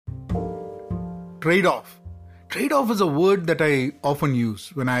trade-off. Trade-off is a word that I often use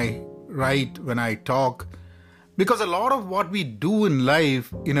when I write, when I talk, because a lot of what we do in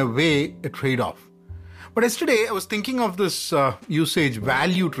life, in a way, a trade-off. But yesterday, I was thinking of this usage,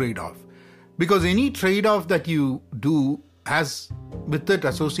 value trade-off, because any trade-off that you do has with it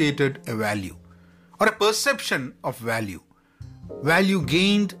associated a value or a perception of value. Value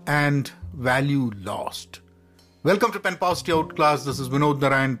gained and value lost. Welcome to Pen Positive Outclass. This is Vinod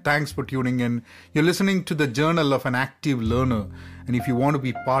Narayan. Thanks for tuning in. You're listening to the Journal of an Active Learner. And if you want to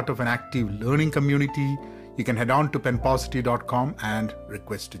be part of an active learning community, you can head on to penpositive.com and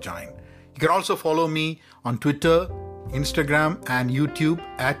request to join. You can also follow me on Twitter, Instagram, and YouTube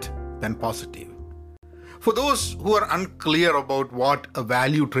at penpositive. For those who are unclear about what a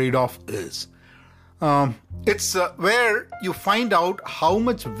value trade-off is, it's where you find out how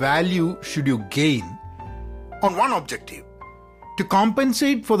much value should you gain on one objective to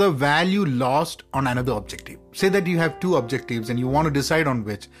compensate for the value lost on another objective. Say that you have two objectives and you want to decide on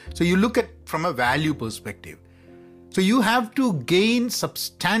which. So you look at from a value perspective. So you have to gain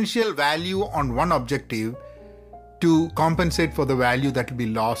substantial value on one objective to compensate for the value that will be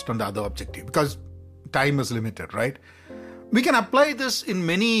lost on the other objective, because time is limited, right? We can apply this in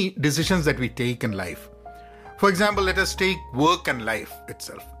many decisions that we take in life. For example, let us take work and life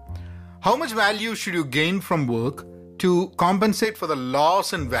itself. How much value should you gain from work to compensate for the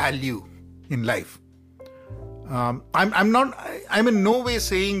loss in value in life? I'm in no way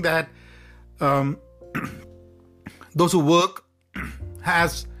saying that those who work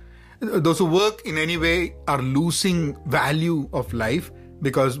in any way are losing value of life,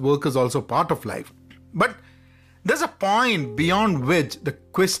 because work is also part of life. But there's a point beyond which the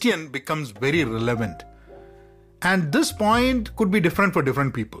question becomes very relevant. And this point could be different for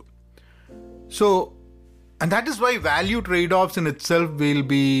different people. So, and that is why value trade-offs in itself will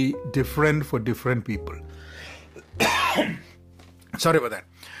be different for different people. Sorry about that.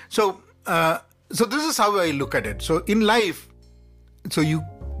 So this is how I look at it. So in life, so you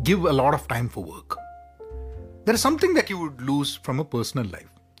give a lot of time for work. There is something that you would lose from a personal life.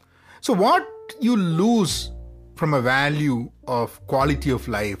 So what you lose from a value of quality of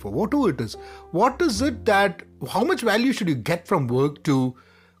life or whatever it is, what is it that, how much value should you get from work to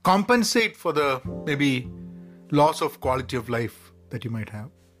compensate for the maybe loss of quality of life that you might have?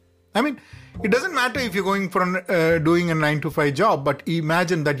 I mean, it doesn't matter if you're going for doing a 9-to-5 job, but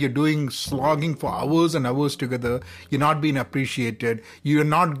imagine that you're slogging for hours and hours together. You're not being appreciated. You're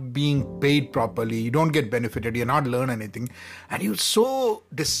not being paid properly. You don't get benefited. You're not learn anything. And you're so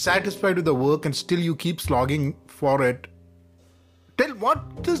dissatisfied with the work and still you keep slogging for it. Till what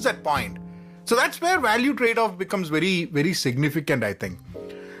is that point? So that's where value trade-off becomes very, very significant, I think.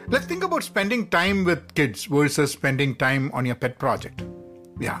 Let's think about spending time with kids versus spending time on your pet project.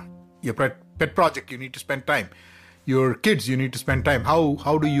 Yeah. Your pet project, you need to spend time. Your kids, you need to spend time.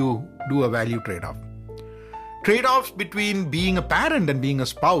 How do you do a value trade-off? Trade-offs between being a parent and being a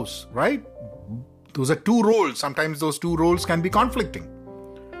spouse, right? Those are two roles. Sometimes those two roles can be conflicting.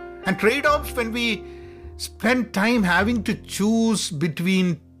 And trade-offs when we spend time having to choose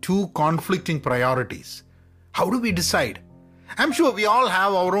between two conflicting priorities. How do we decide? I'm sure we all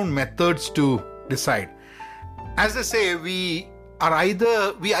have our own methods to decide. As they say, we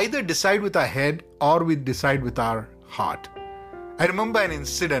either decide with our head or we decide with our heart. I remember an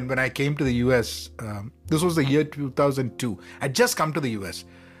incident when I came to the US. This was the year 2002. I'd just come to the US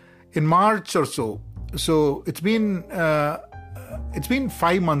in March or so. So it's been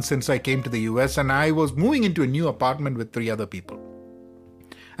 5 months since I came to the US, and I was moving into a new apartment with 3 other people.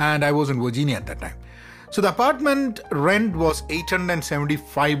 And I was in Virginia at that time. So the apartment rent was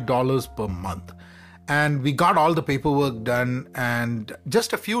 $875 per month. And we got all the paperwork done, and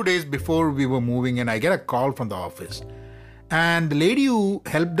just a few days before we were moving in, I get a call from the office. And the lady who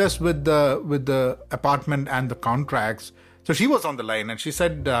helped us with the apartment and the contracts, so she was on the line and she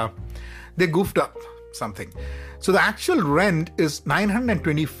said they goofed up something. So the actual rent is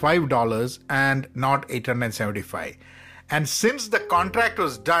 $925 and not $875. And since the contract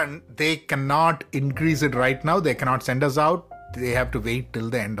was done, they cannot increase it right now. They cannot send us out. They have to wait till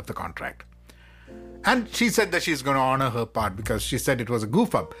the end of the contract. And she said that she's going to honor her part because she said it was a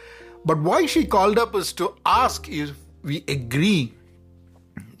goof up. But why she called up is to ask if we agree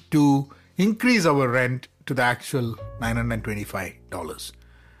to increase our rent to the actual $925.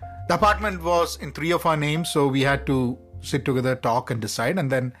 The apartment was in 3 of our names, so we had to sit together, talk and decide.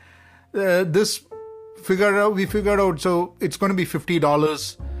 And then we figured out, so it's going to be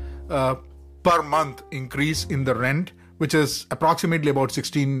 $50 per month increase in the rent, which is approximately about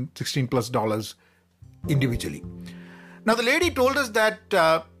 $16 plus individually. Now the lady told us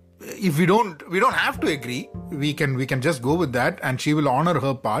that if we don't have to agree. We can just go with that, and she will honor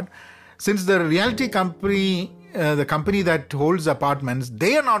her part. Since the realty company, the company that holds apartments,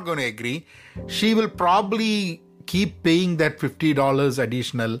 they are not going to agree, she will probably keep paying that $50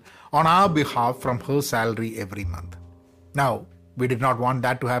 additional on our behalf from her salary every month. Now, we did not want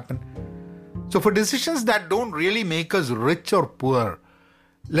that to happen. So for decisions that don't really make us rich or poor,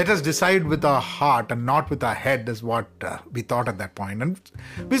 let us decide with our heart and not with our head, is what we thought at that point. And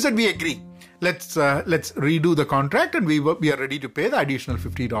we said we agree. Let's redo the contract, and we are ready to pay the additional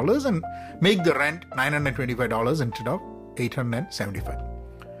 $50 and make the rent $925 instead of $875.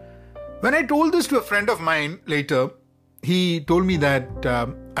 When I told this to a friend of mine later, he told me that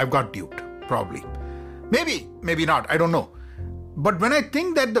I've got duped, probably. Maybe not, I don't know. But when I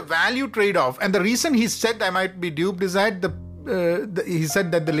think that the value trade-off, and the reason he said I might be duped is that he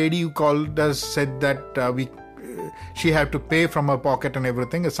said that the lady who called us said that she had to pay from her pocket and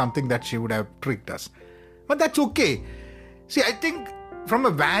everything is something that she would have tricked us. But that's okay. See, I think from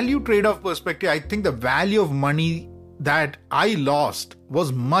a value trade-off perspective, I think the value of money that I lost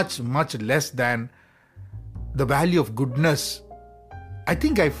was much, much less than the value of goodness I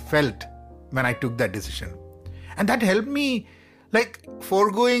think I felt when I took that decision. And that helped me, like,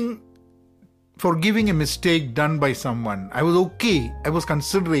 forgiving a mistake done by someone. I was okay. I was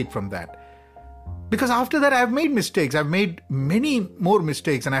considerate from that. Because after that, I've made mistakes. I've made many more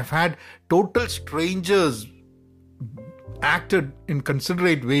mistakes, and I've had total strangers acted in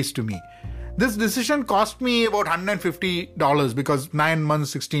considerate ways to me. This decision cost me about $150 because 9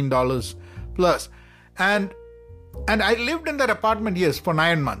 months, $16 plus. And I lived in that apartment, yes, for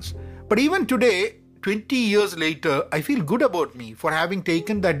 9 months. But even today, 20 years later, I feel good about me for having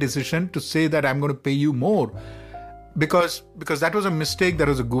taken that decision to say that I'm going to pay you more. Because that was a mistake, that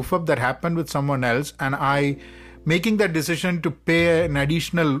was a goof up that happened with someone else, and I making that decision to pay an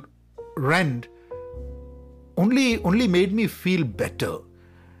additional rent only made me feel better.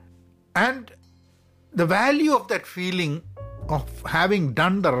 And the value of that feeling of having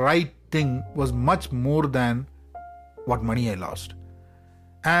done the right thing was much more than what money I lost.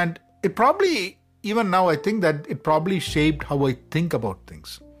 And it probably, even now, I think that it probably shaped how I think about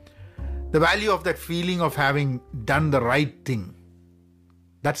things. The value of that feeling of having done the right thing,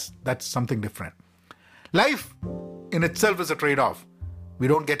 that's something different. Life in itself is a trade-off. We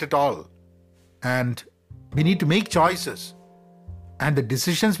don't get it all. And we need to make choices. And the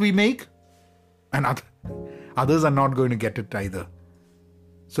decisions we make, and others are not going to get it either.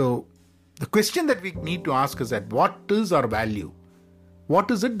 So the question that we need to ask is that what is our value?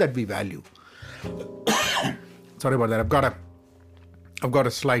 What is it that we value? Sorry about that. I've got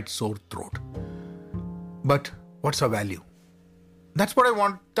a slight sore throat. But what's our value? That's what I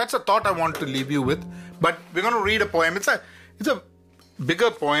want. That's a thought I want to leave you with. But we're going to read a poem. It's a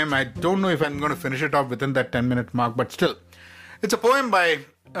bigger poem. I don't know if I'm going to finish it off within that 10-minute mark, but still. It's a poem by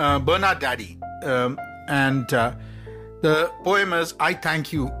Bernard Daddy. And the poem is, I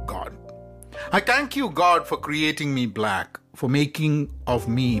Thank You, God. I thank you, God, for creating me black, for making of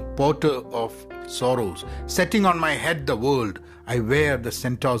me porter of sorrows, setting on my head the world. I wear the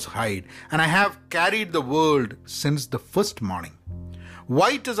centaur's hide, and I have carried the world since the first morning.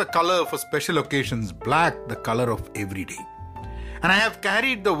 White is a color for special occasions, black the color of every day. And I have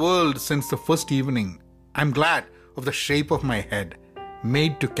carried the world since the first evening. I'm glad of the shape of my head,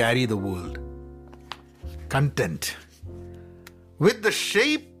 made to carry the world. Content with the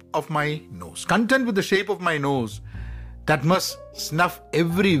shape of my nose. Content with the shape of my nose that must snuff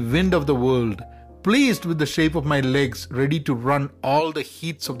every wind of the world. Pleased with the shape of my legs, ready to run all the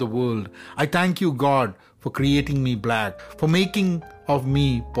heats of the world. I thank you, God, for creating me black, for making of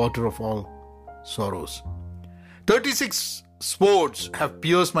me porter of all sorrows. 36 swords have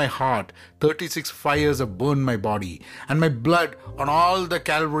pierced my heart, 36 fires have burned my body, and my blood on all the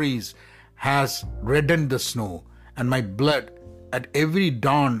Calvaries has reddened the snow, and my blood at every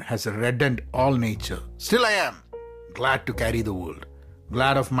dawn has reddened all nature. Still I am glad to carry the world,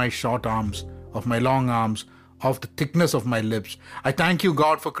 glad of my short arms, of my long arms, of the thickness of my lips. I thank you,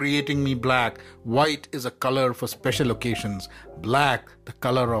 God, for creating me black. White is a color for special occasions, black the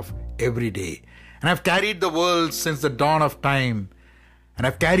color of every day. And I've carried the world since the dawn of time. And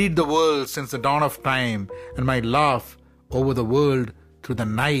I've carried the world since the dawn of time. And my laugh over the world through the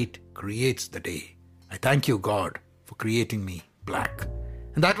night creates the day. I thank you, God, for creating me black.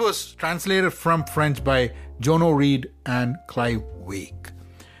 And that was translated from French by Jono Reed and Clive Wake.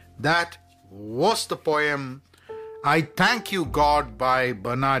 That was the poem I Thank You, God by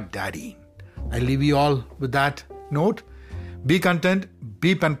Bernard Daddy. I leave you all with that note. Be content,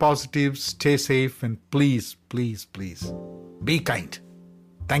 be pen positive, stay safe, and please, please, please be kind.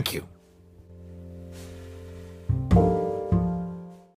 Thank you.